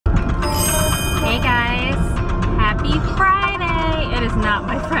is not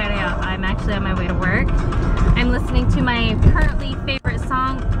my Friday off. I'm actually on my way to work. I'm listening to my current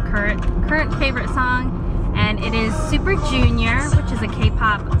favorite song, and it is Super Junior, which is a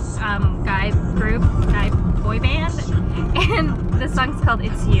K-pop boy band, and the song's called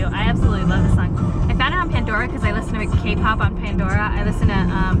It's You. I absolutely love the song. I found it on Pandora because I listen to K-pop on Pandora. I listen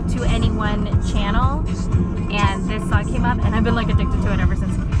to Anyone channel, and this song came up, and I've been like addicted to it ever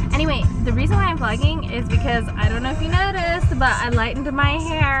since. Anyway, the reason why I'm vlogging is because, I don't know if you noticed, but I lightened my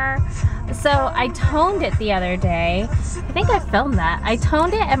hair. So I toned it the other day. I think I filmed that. I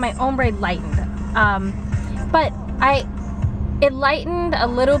toned it and my ombre lightened. But it lightened a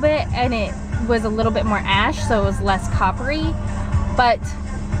little bit and it was a little bit more ash, so it was less coppery. But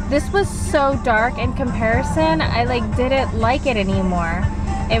this was so dark in comparison, I like didn't like it anymore.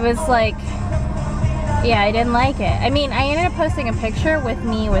 It was like, yeah, I didn't like it. I mean, I ended up posting a picture with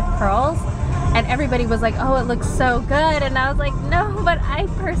me with curls, and everybody was like, oh, it looks so good. And I was like, no, but I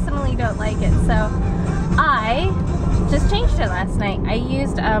personally don't like it. So I just changed it last night. I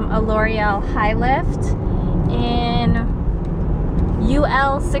used a L'Oreal High Lift in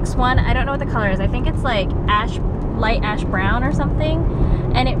UL61. I don't know what the color is. I think it's like light ash brown or something.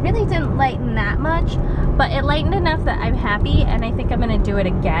 And it really didn't lighten that much, but it lightened enough that I'm happy, and I think I'm gonna do it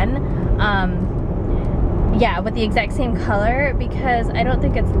again. Yeah, with the exact same color, because I don't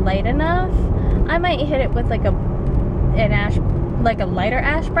think it's light enough. I might hit it with like a lighter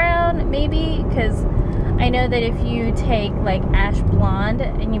ash brown, maybe, because I know that if you take like ash blonde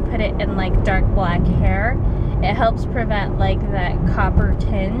and you put it in like dark black hair, it helps prevent like that copper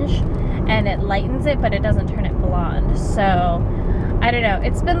tinge, and it lightens it, but it doesn't turn it blonde. So I don't know,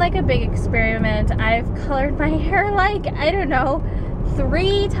 it's been like a big experiment. I've colored my hair like, I don't know,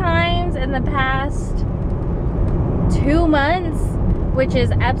 3 times in the past 2 months, which is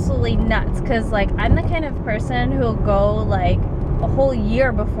absolutely nuts, because like I'm the kind of person who'll go like a whole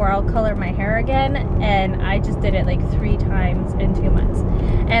year before I'll color my hair again, and I just did it like 3 times in 2 months,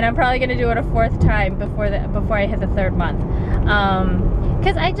 and I'm probably gonna do it a 4th time before I hit the 3rd month,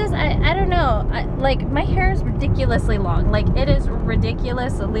 because I don't know, like my hair is ridiculously long. Like, it is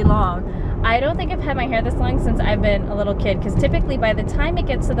ridiculously long. I don't think I've had my hair this long since I've been a little kid, because typically by the time it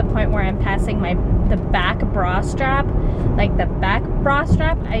gets to the point where I'm passing the back bra strap,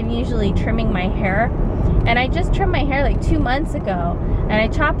 I'm usually trimming my hair. And I just trimmed my hair like 2 months ago, and I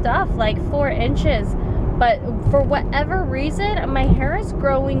chopped off like 4 inches. But for whatever reason, my hair is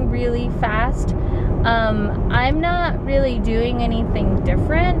growing really fast. I'm not really doing anything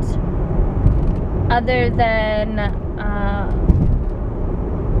different other than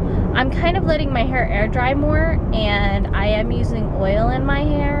I'm kind of letting my hair air dry more, and I am using oil in my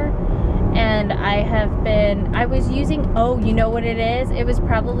hair. And I was using, oh, you know what it is? It was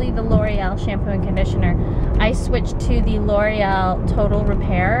probably the L'Oreal shampoo and conditioner. I switched to the L'Oreal Total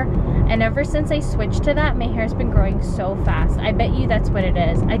Repair, and ever since I switched to that, my hair's been growing so fast. I bet you that's what it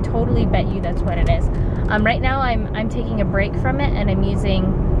is. I totally bet you that's what it is. Right now I'm taking a break from it, and I'm using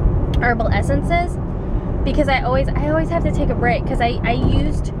herbal essences, because I always have to take a break, because I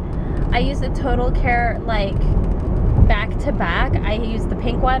used the Total Care like back to back. I used the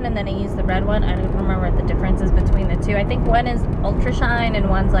pink one, and then I used the red one. I don't remember what the difference is between the two. I think one is Ultra Shine and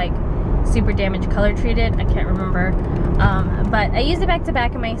one's like Super Damage Color Treated. I can't remember. But I used it back to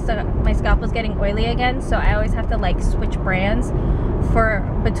back, and my scalp was getting oily again, so I always have to like switch brands for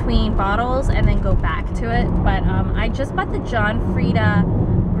between bottles and then go back to it. But I just bought the John Frieda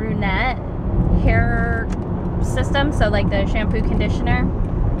Brunette hair system, so like the shampoo conditioner,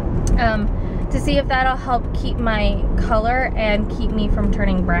 to see if that'll help keep my color and keep me from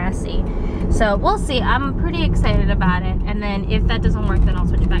turning brassy. So we'll see. I'm pretty excited about it, and then if that doesn't work, then I'll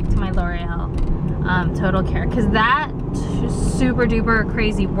switch back to my L'Oreal Total Care, because that super duper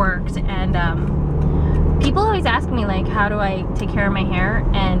crazy worked. And people always ask me like, how do I take care of my hair?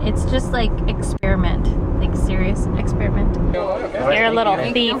 And it's just like experiment, like serious experiment. You're a little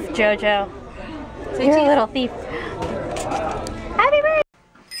thief, Jojo. You're a little thief. Happy birthday!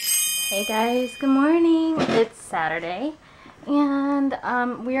 Hey guys, good morning. It's Saturday, and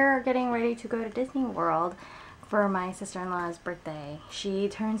we are getting ready to go to Disney World for my sister-in-law's birthday. She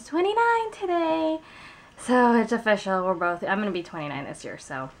turns 29 today, so it's official. I'm gonna be 29 this year,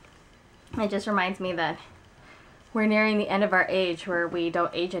 so it just reminds me that we're nearing the end of our age where we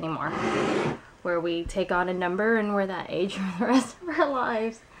don't age anymore, where we take on a number and we're that age for the rest of our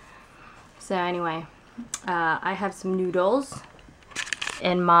lives. So anyway, I have some noodles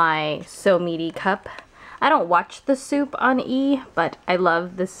in my So Meaty cup. I don't watch the soup on E, but I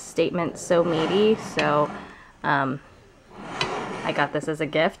love this statement, So Meaty, so I got this as a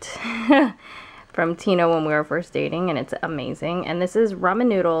gift from Tino when we were first dating, and it's amazing. And this is ramen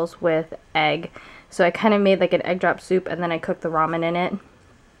noodles with egg. So I kind of made like an egg drop soup, and then I cooked the ramen in it.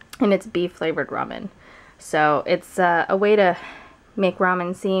 And it's beef flavored ramen. So it's a way to make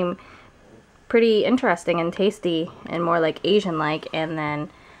ramen seem pretty interesting and tasty and more like Asian-like, and then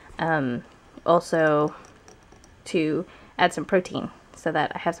also to add some protein so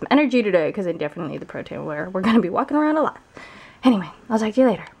that I have some energy today, because I definitely need the protein. We're going to be walking around a lot. Anyway, I'll talk to you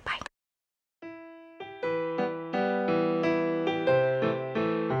later. Bye.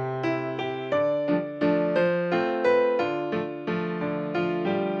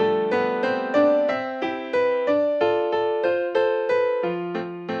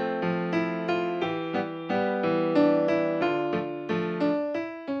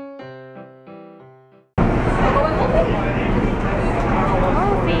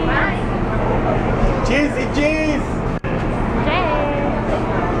 Cheesy cheese!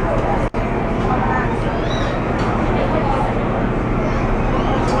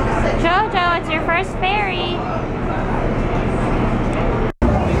 Jojo, it's your first ferry.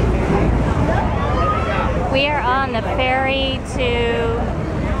 We are on the ferry to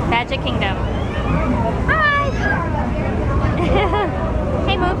Magic Kingdom. Hi!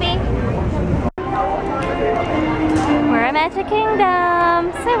 Hey, Movie. We're at Magic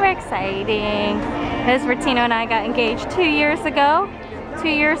Kingdom. Super exciting. This is where Tino and I got engaged 2 years ago. 2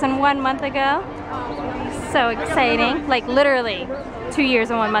 years and 1 month ago. So exciting. Like literally 2 years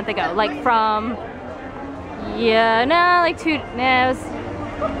and 1 month ago. Like from, yeah, no, like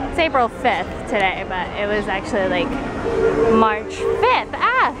it's April 5th today, but it was actually like March 5th.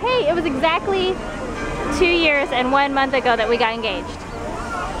 Ah, hey, it was exactly 2 years and 1 month ago that we got engaged.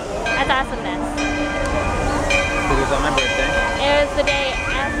 That's awesomeness. It was on my birthday. It was the day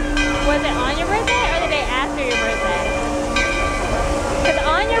after, was it on your birthday or the day after your birthday? Because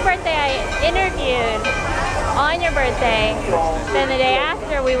on your birthday I interviewed on your birthday. Then the day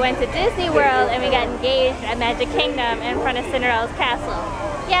after we went to Disney World and we got engaged at Magic Kingdom in front of Cinderella's castle.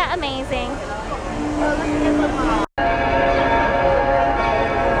 Yeah, amazing.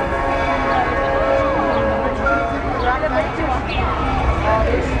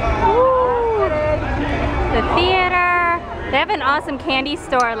 Ooh, the theater. They have an awesome candy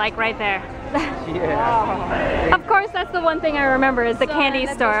store like right there. Yeah. Of course, that's the one thing I remember is the candy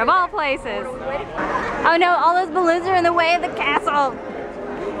store of all places. Oh no, all those balloons are in the way of the castle.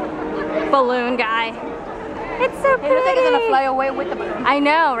 Balloon guy. It's so pretty. It looks like it's gonna fly away with the balloon. I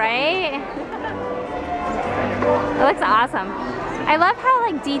know, right? It looks awesome. I love how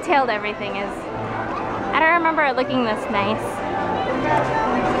like detailed everything is. I don't remember it looking this nice.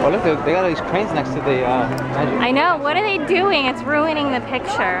 Oh look, they got all these cranes next to the magic. I know, what are they doing? It's ruining the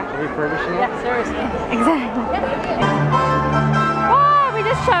picture. They're refurbishing it? Yeah, seriously. Exactly. Oh, we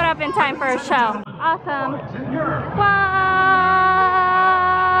just showed up in time for a show. Awesome. What?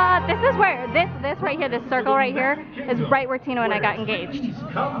 This is where, this right here, this circle right here, is right where Tino and I got engaged.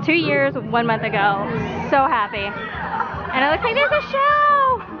 2 years, 1 month ago. So happy. And it looks like there's a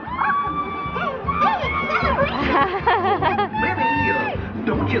show.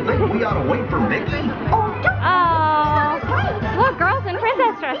 Don't you think we ought to wait for Mickey? Oh, look, girls in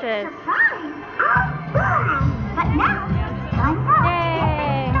princess dresses. But now, time for us.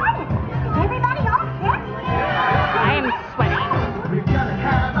 Yay. Everybody all set? I am sweating. We're gonna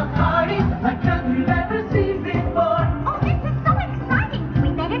have a party like nothing we've ever seen before. Oh, this is so exciting. We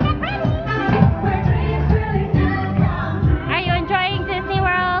better get ready. Where dreams really do come true. Are you enjoying Disney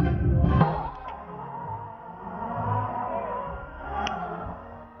World?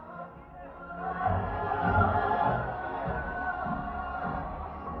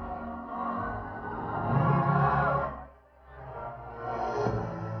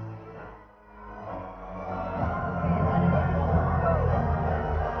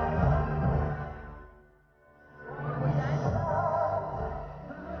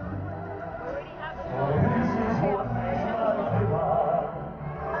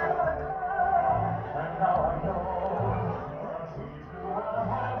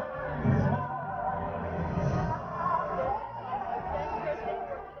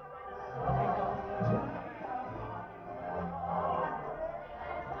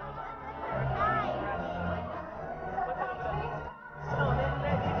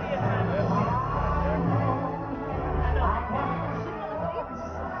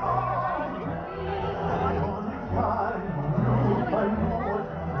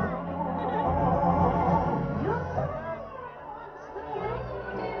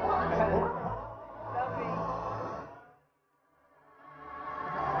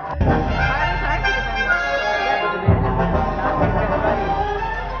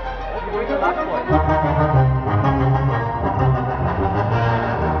 We're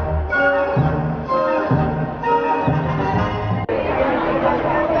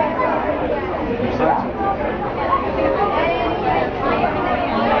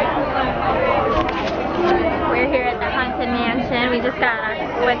here at the Haunted Mansion. We just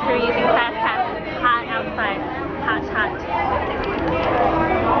went through using fast pass. It's hot outside. Hot, hot.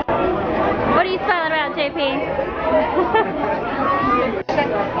 What are you smiling about, JP?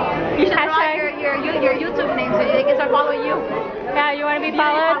 You should write your YouTube name so they can start following you. Yeah, you want to be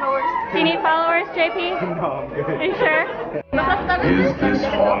followed? Do you need followers, JP? No, I'm good. Are you sure? Is this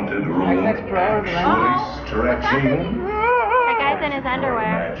haunted room actually stretching? That guy's in his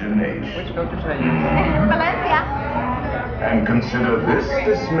underwear. Imagination. Which filter should I use? Valencia. And consider this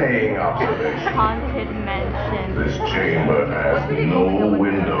dismaying observation. Haunted Mansion. This chamber has no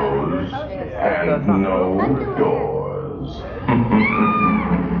windows and no doors.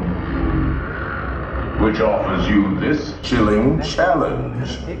 Which offers you this chilling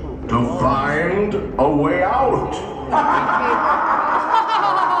challenge to find a way out.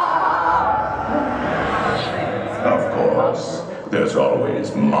 Of course, there's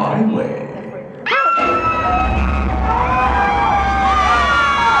always my way.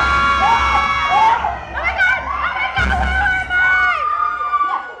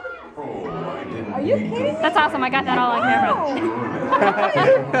 That's awesome. I got that all on camera.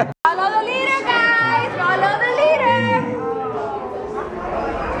 Follow the leader, guys. Follow the leader.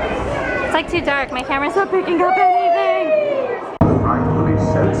 It's like too dark. My camera's not picking up anything. Frightfully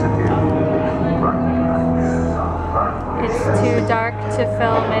sensitive. It's too dark to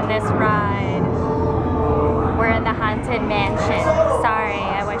film in this ride. We're in the Haunted Mansion. Sorry,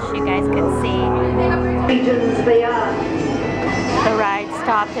 I wish you guys could see. The ride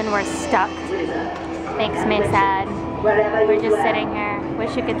stopped and we're stuck. Makes me sad. We're just sitting here.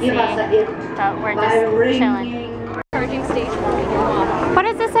 Wish you could see, but we're just chilling. Charging station. What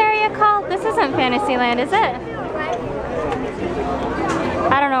is this area called? This isn't Fantasyland, is it?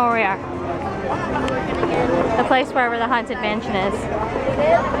 I don't know where we are. The place wherever the Haunted Mansion is.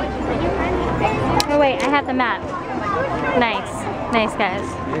 Oh wait, I have the map. Nice. Nice guys.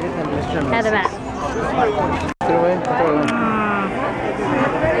 I have the map.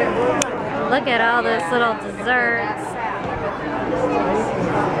 Look at all those little desserts.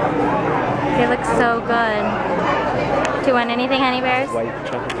 They look so good. Do you want anything, honey bears? White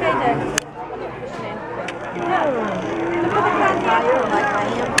chocolate.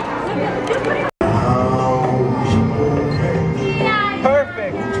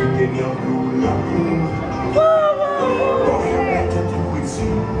 Perfect.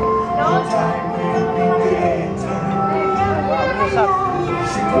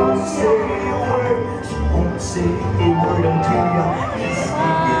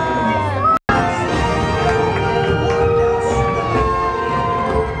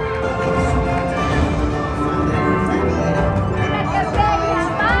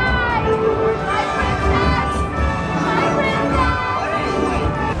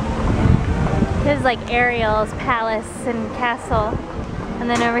 This is like Ariel's palace and castle. And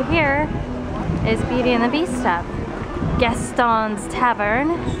then over here is Beauty and the Beast stuff. Gaston's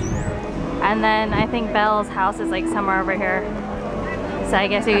Tavern. And then I think Belle's house is like somewhere over here. So I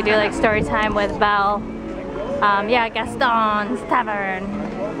guess you could do like story time with Belle. Yeah, Gaston's Tavern.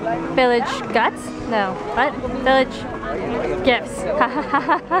 Village Guts? No, what? Village Gifts.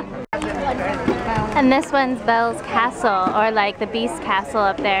 And this one's Belle's Castle, or like the Beast Castle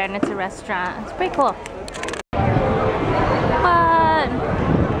up there, and it's a restaurant. It's pretty cool. What?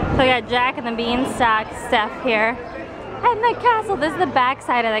 So we got Jack and the Beanstalk stuff here. And the castle, this is the back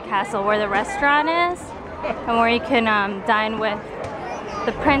side of the castle where the restaurant is and where you can dine with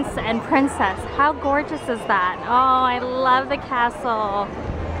the prince and princess. How gorgeous is that? Oh, I love the castle.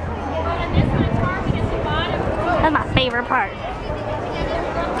 That's my favorite part.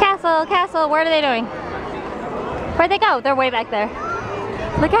 Castle, castle, what are they doing? Where'd they go? They're way back there.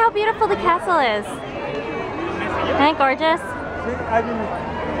 Look how beautiful the castle is. Isn't it gorgeous?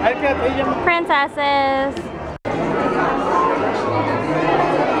 Princesses.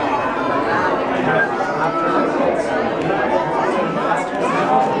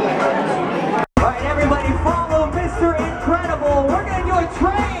 Alright, everybody follow Mr. Incredible. We're going to do a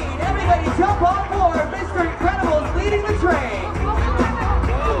train. Everybody jump on board. Mr. Incredible is leading the train.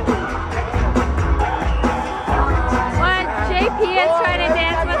 What? JP is trying to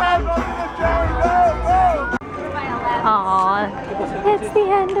dance with us? Aww, it's the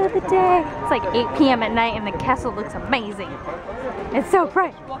end of the day. It's like 8 p.m. at night and the castle looks amazing. It's so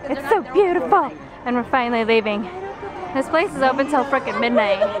bright. It's so beautiful. And we're finally leaving. This place is open till frickin'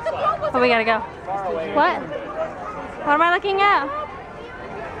 midnight. Oh, we gotta go. What? What am I looking at?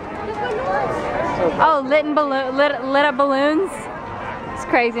 Oh, lit up balloons. It's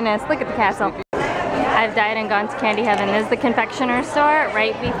craziness. Look at the castle. I've died and gone to Candy Heaven. This is the confectioner store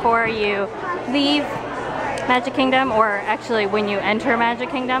right before you leave Magic Kingdom, or actually when you enter Magic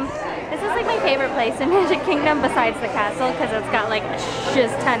Kingdom. This is like my favorite place in Magic Kingdom besides the castle because it's got like a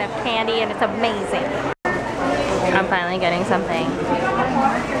shiz ton of candy and it's amazing. I'm finally getting something.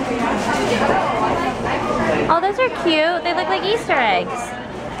 Oh, those are cute. They look like Easter eggs.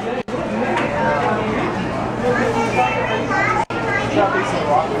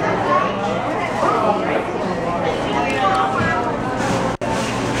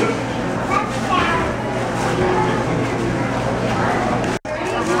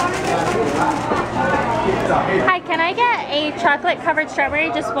 Hi, can I get a chocolate covered strawberry,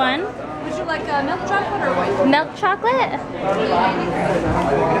 just one? Would you like milk chocolate or white? Milk chocolate?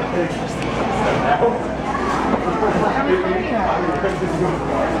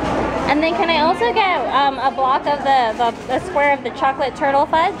 And then can I also get a block of the square of the chocolate turtle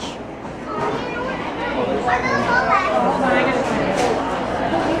fudge?